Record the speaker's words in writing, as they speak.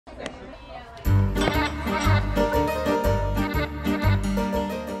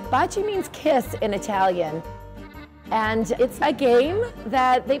Bocce means kiss in Italian. And it's a game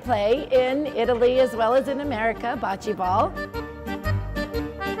that they play in Italy as well as in America, bocce ball.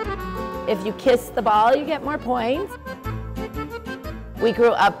 If you kiss the ball, you get more points. We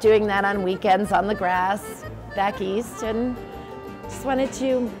grew up doing that on weekends on the grass back east, and just wanted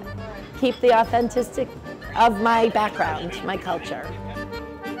to keep the authenticity of my background, my culture.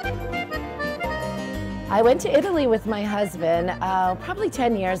 I went to Italy with my husband probably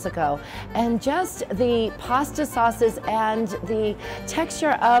 10 years ago, and just the pasta sauces and the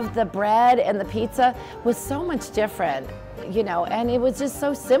texture of the bread and the pizza was so much different, you know, and it was just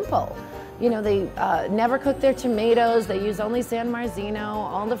so simple. You know, they never cook their tomatoes, they use only San Marzino,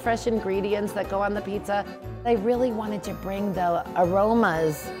 all the fresh ingredients that go on the pizza. I really wanted to bring the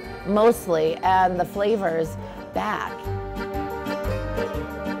aromas mostly and the flavors back.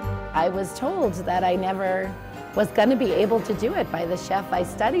 I was told that I never was going to be able to do it by the chef I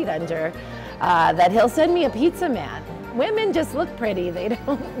studied under, that he'll send me a pizza man. Women just look pretty, they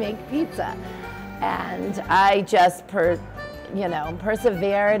don't make pizza. And I just persevered,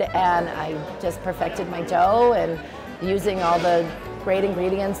 and I just perfected my dough and using all the great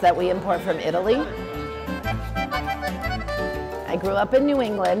ingredients that we import from Italy. I grew up in New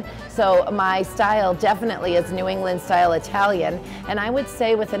England, so my style definitely is New England style Italian, and I would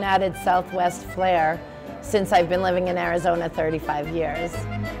say with an added Southwest flair since I've been living in Arizona 35 years.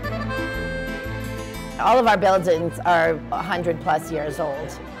 All of our buildings are 100+ years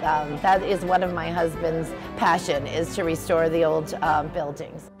old. That is one of my husband's passion, is to restore the old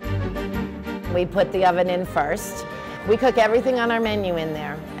buildings. We put the oven in first. We cook everything on our menu in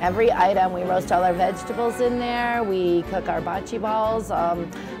there. Every item, we roast all our vegetables in there. We cook our bocce balls.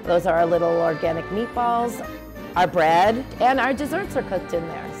 Those are our little organic meatballs. Our bread and our desserts are cooked in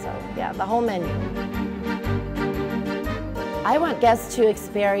there. So yeah, the whole menu. I want guests to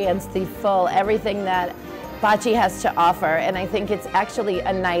experience the full, everything that Bocce has to offer, and I think it's actually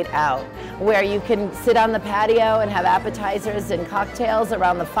a night out where you can sit on the patio and have appetizers and cocktails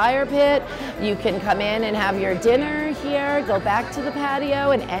around the fire pit. You can come in and have your dinner here, go back to the patio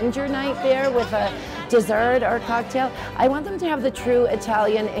and end your night there with a dessert or cocktail. I want them to have the true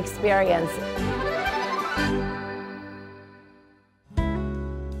Italian experience.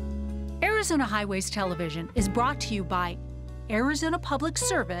 Arizona Highways Television is brought to you by Arizona Public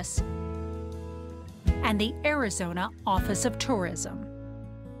Service and the Arizona Office of Tourism.